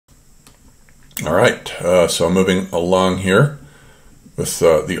All right, so moving along here with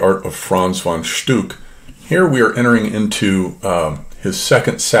the art of Franz von Stuck. Here we are entering into his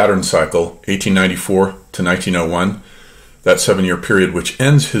second Saturn cycle, 1894 to 1901, that 7-year period which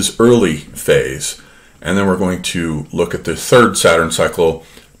ends his early phase. And then we're going to look at the third Saturn cycle,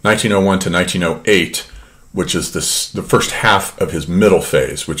 1901 to 1908, which is the first half of his middle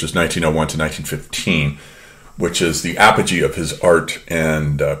phase, which is 1901 to 1915. Which is the apogee of his art,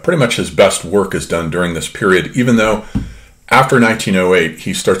 and pretty much his best work is done during this period, even though after 1908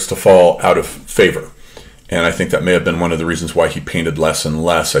 he starts to fall out of favor. And I think that may have been one of the reasons why he painted less and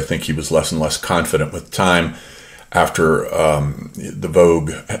less. I think he was less and less confident with time after the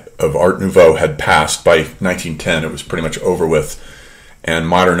vogue of Art Nouveau had passed. By 1910 it was pretty much over with, and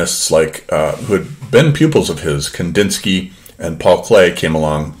modernists like who had been pupils of his, Kandinsky and Paul Klee, came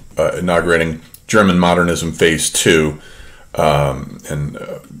along, inaugurating German modernism phase 2.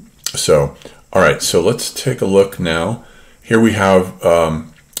 So all right, so let's take a look now. Here we have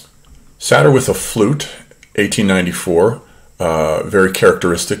Satyr with a Flute, 1894, very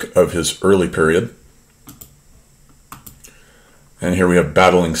characteristic of his early period. And here we have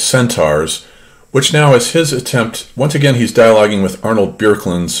Battling Centaurs, which now is his attempt. Once again, he's dialoguing with Arnold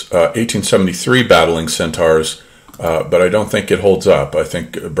Björklund's 1873 Battling Centaurs, but I don't think it holds up. I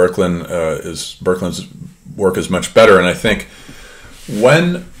think Björklund's work is much better, and I think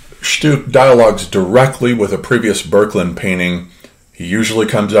when Stuck dialogues directly with a previous Björklund painting, he usually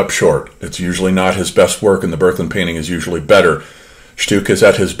comes up short. It's usually not his best work, and the Björklund painting is usually better. Stuck is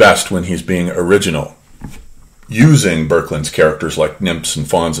at his best when he's being original, using Björklund's characters like nymphs and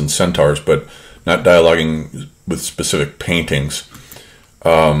fauns and centaurs, but not dialoguing with specific paintings.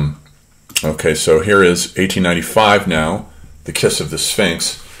 Okay, so here is 1895 now, The Kiss of the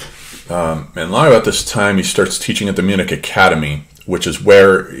Sphinx. And long about this time, he starts teaching at the Munich Academy, which is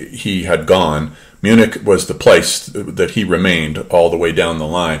where he had gone. Munich was the place that he remained all the way down the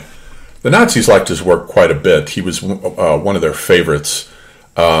line. The Nazis liked his work quite a bit. He was one of their favorites,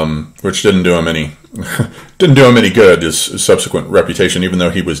 which didn't do him any good, his subsequent reputation, even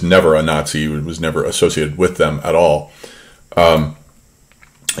though he was never a Nazi. He was never associated with them at all.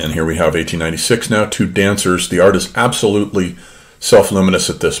 And here we have 1896 now, Two Dancers. The art is absolutely self-luminous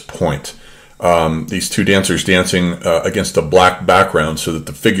at this point. These two dancers dancing against a black background so that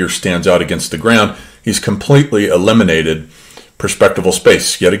the figure stands out against the ground. He's completely eliminated perspectival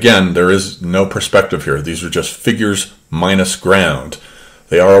space. Yet again, there is no perspective here. These are just figures minus ground.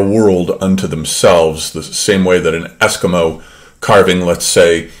 They are a world unto themselves, the same way that an Eskimo carving, let's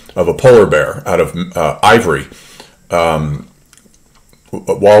say, of a polar bear out of ivory,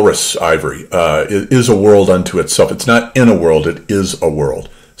 walrus ivory, is a world unto itself. It's not in a world, it is a world.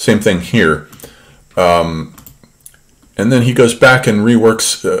 Same thing here. And then he goes back and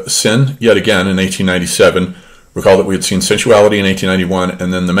reworks Sin yet again in 1897. Recall that we had seen Sensuality in 1891,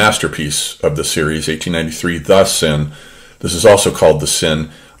 and then the masterpiece of the series, 1893, The Sin. This is also called The Sin.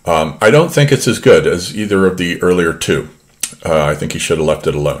 I don't think it's as good as either of the earlier two. I think he should have left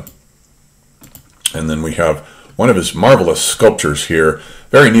it alone. And then we have one of his marvelous sculptures here,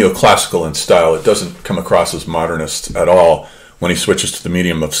 very neoclassical in style. It doesn't come across as modernist at all when he switches to the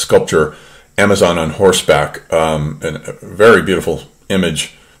medium of sculpture. Amazon on horseback, and a very beautiful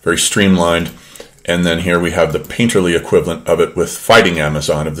image, very streamlined. And then here we have the painterly equivalent of it with Fighting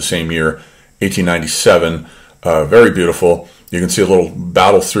Amazon of the same year, 1897. Very beautiful. You can see a little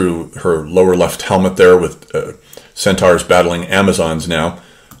battle through her lower left helmet there with centaurs battling Amazons now.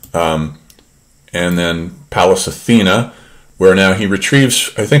 And then Pallas Athena, where now he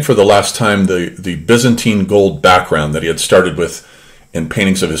retrieves, I think for the last time, the Byzantine gold background that he had started with in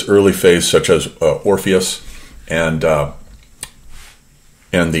paintings of his early phase, such as Orpheus and the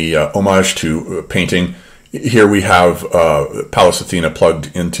homage to painting. Here we have Pallas Athena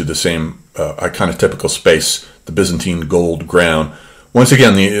plugged into the same iconotypical space, the Byzantine gold ground. Once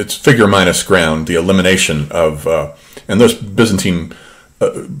again, it's figure minus ground, the elimination of, and those Byzantine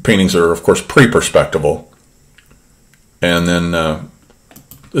paintings are, of course, pre-perspectival. And then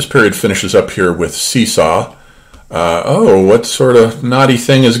this period finishes up here with Seesaw. What sort of naughty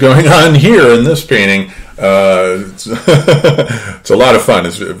thing is going on here in this painting? It's a lot of fun.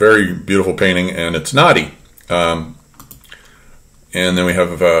 It's a very beautiful painting, and it's naughty. And then we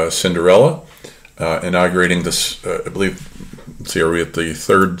have Cinderella inaugurating this, I believe, let's see, are we at the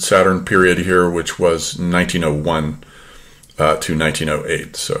third Saturn period here, which was 1901 to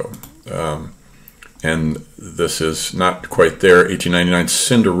 1908. So, and this is not quite there, 1899,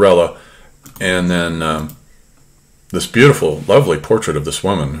 Cinderella. And then this beautiful, lovely portrait of this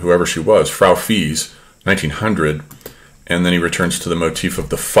woman, whoever she was, Frau Fies, 1900. And then he returns to the motif of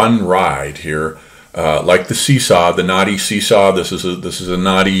the fun ride here. Like the seesaw, the naughty seesaw, this is a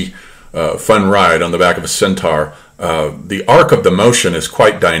naughty fun ride on the back of a centaur. The arc of the motion is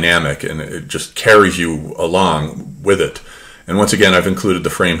quite dynamic, and it just carries you along with it. And once again, I've included the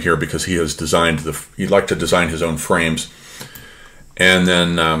frame here because he has designed he'd like to design his own frames. And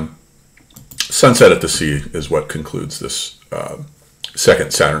then Sunset at the Sea is what concludes this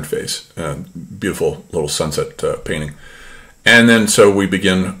second Saturn phase. Beautiful little sunset painting. And then so we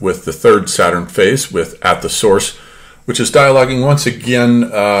begin with the third Saturn phase with At the Source, which is dialoguing once again,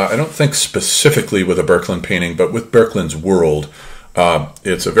 I don't think specifically with a Birkeland painting, but with Birkeland's world.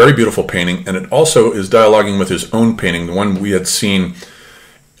 It's a very beautiful painting, and it also is dialoguing with his own painting, the one we had seen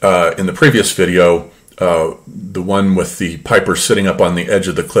in the previous video, the one with the piper sitting up on the edge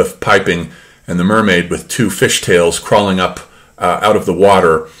of the cliff piping, and the mermaid with two fishtails crawling up out of the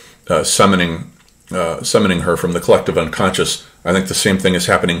water, summoning her from the collective unconscious. I think the same thing is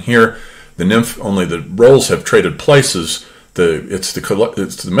happening here. The nymph, only the roles have traded places. It's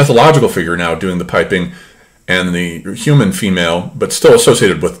the mythological figure now doing the piping, and the human female, but still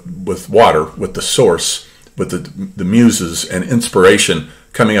associated with water, with the source, with the muses and inspiration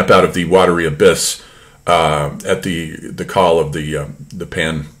coming up out of the watery abyss at the call of the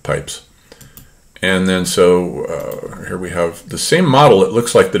pan pipes. And then so here we have the same model, it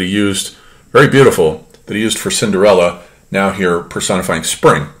looks like, that he used, very beautiful, that he used for Cinderella, now here personifying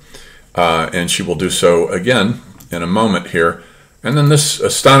spring. And she will do so again in a moment here. And then this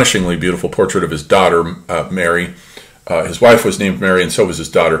astonishingly beautiful portrait of his daughter, Mary. His wife was named Mary, and so was his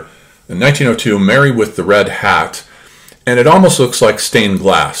daughter. In 1902, Mary with the red hat. And it almost looks like stained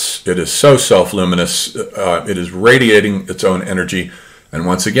glass. It is so self-luminous. It is radiating its own energy. And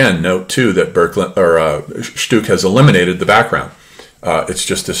once again, note too that Stuck has eliminated the background. It's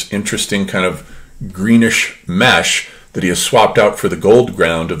just this interesting kind of greenish mesh that he has swapped out for the gold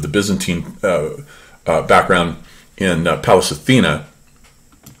ground of the Byzantine background in Pallas Athena.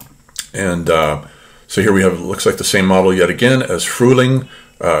 And so here we have, looks like the same model yet again as Frühling,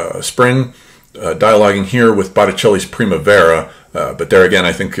 spring, dialoguing here with Botticelli's Primavera. But there again,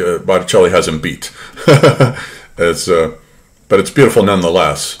 I think Botticelli has him beat. But it's beautiful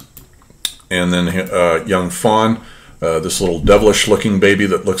nonetheless. And then young fawn, this little devilish looking baby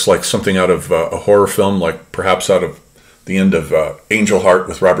that looks like something out of a horror film, like perhaps out of the end of Angel Heart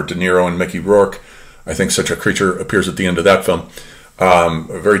with Robert De Niro and Mickey Rourke. I think such a creature appears at the end of that film.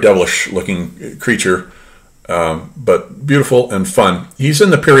 A very devilish looking creature, but beautiful and fun. He's in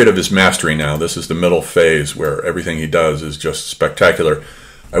the period of his mastery now. This is the middle phase where everything he does is just spectacular.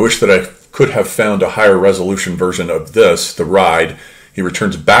 I wish that I could have found a higher resolution version of this, the ride. He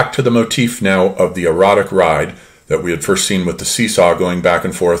returns back to the motif now of the erotic ride that we had first seen with the seesaw going back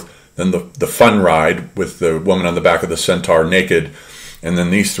and forth, then the fun ride with the woman on the back of the centaur naked, and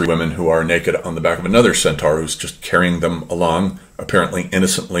then these three women who are naked on the back of another centaur who's just carrying them along, apparently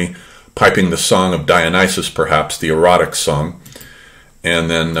innocently, piping the song of Dionysus, perhaps, the erotic song. And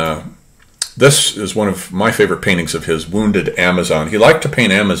then this is one of my favorite paintings of his, Wounded Amazon. He liked to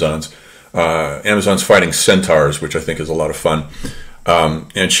paint Amazons, Amazons fighting centaurs, which I think is a lot of fun.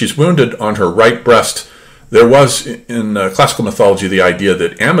 And she's wounded on her right breast. There was, in classical mythology, the idea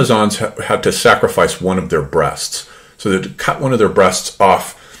that Amazons had to sacrifice one of their breasts. So they had to cut one of their breasts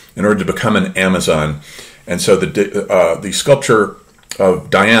off in order to become an Amazon. And so the sculpture of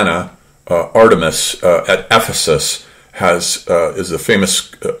Diana, Artemis, at Ephesus is the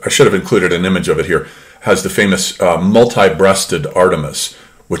famous, I should have included an image of it here, has the famous multi-breasted Artemis,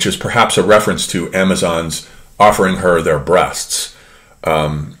 which is perhaps a reference to Amazons offering her their breasts.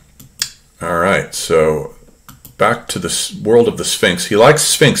 All right, so back to the world of the Sphinx. He likes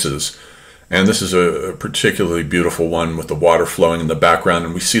sphinxes, and this is a particularly beautiful one with the water flowing in the background,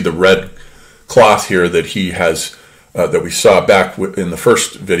 and we see the red cloth here that he has, that we saw back in the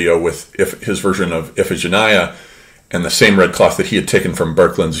first video with his version of Iphigenia, and the same red cloth that he had taken from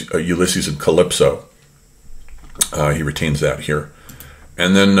Birkeland's Ulysses and Calypso. He retains that here.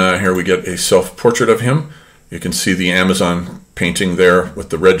 And then here we get a self-portrait of him. You can see the Amazon painting there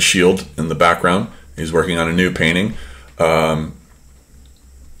with the red shield in the background. He's working on a new painting.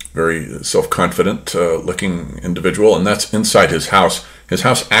 Very self-confident looking individual, and that's inside his house. His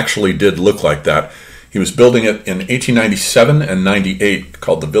house actually did look like that. He was building it in 1897 and 98,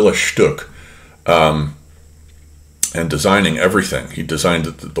 called the Villa Stuck, and designing everything. He designed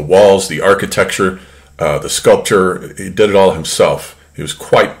the walls, the architecture, the sculpture. He did it all himself. He was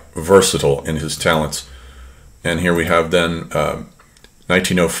quite versatile in his talents. And here we have then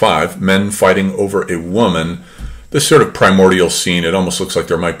 1905, men fighting over a woman this sort of primordial scene. It almost looks like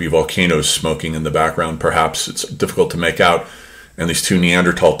there might be volcanoes smoking in the background. Perhaps it's difficult to make out. And these two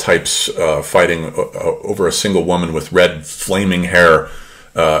Neanderthal types fighting over a single woman with red flaming hair,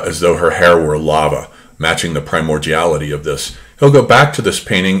 as though her hair were lava, matching the primordiality of this. He'll go back to this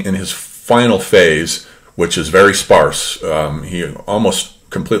painting in his final phase, which is very sparse. He almost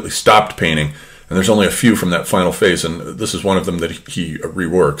completely stopped painting, and there's only a few from that final phase, and this is one of them that he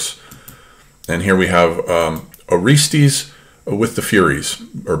reworks. And here we have Orestes with the Furies,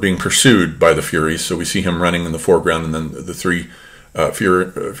 or being pursued by the Furies. So we see him running in the foreground, and then the three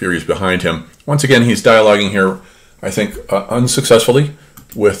Furies behind him. Once again, he's dialoguing here, I think, unsuccessfully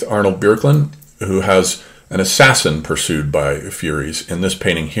with Arnold Björklund, who has an assassin pursued by Furies in this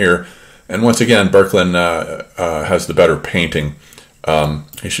painting here. And once again, Björklund has the better painting.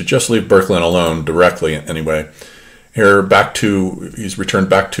 He should just leave Björklund alone directly anyway. Here, he's returned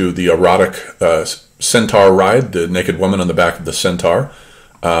back to the erotic centaur ride, the naked woman on the back of the centaur.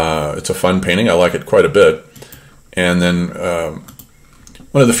 It's a fun painting. I like it quite a bit. And then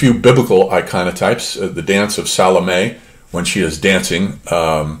one of the few biblical iconotypes, the dance of Salome, when she is dancing,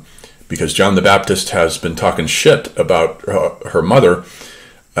 because John the Baptist has been talking shit about her mother,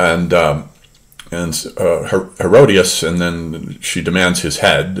 and Herodias, and then she demands his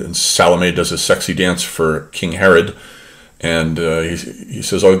head, and Salome does a sexy dance for King Herod, and he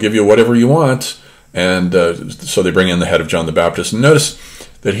says, "I'll give you whatever you want," and so they bring in the head of John the Baptist. And notice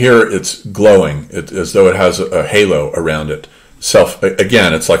that here it's glowing, as though it has a halo around it.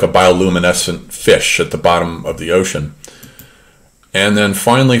 Again, it's like a bioluminescent fish at the bottom of the ocean. And then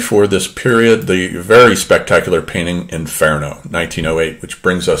finally, for this period, the very spectacular painting Inferno, 1908, which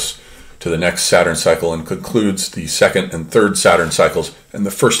brings us to the next Saturn cycle and concludes the second and third Saturn cycles and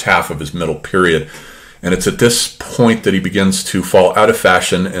the first half of his middle period. And it's at this point that he begins to fall out of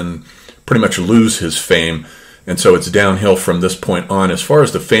fashion and pretty much lose his fame. And so it's downhill from this point on as far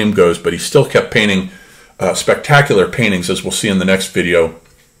as the fame goes, but he still kept painting spectacular paintings, as we'll see in the next video,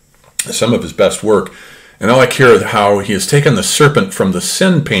 some of his best work. And I like here how he has taken the serpent from the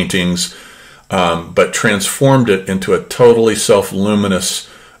sin paintings, but transformed it into a totally self-luminous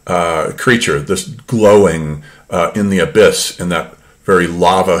creature, this glowing in the abyss, in that very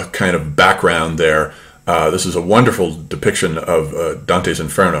lava kind of background there. This is a wonderful depiction of Dante's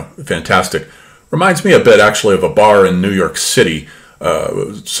Inferno. Fantastic. Reminds me a bit, actually, of a bar in New York City.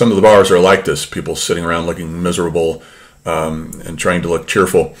 Some of the bars are like this, people sitting around looking miserable and trying to look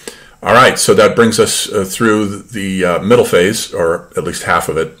cheerful. All right, so that brings us through the middle phase, or at least half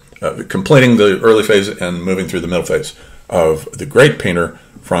of it, completing the early phase and moving through the middle phase of the great painter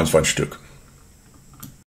Franz von Stuck.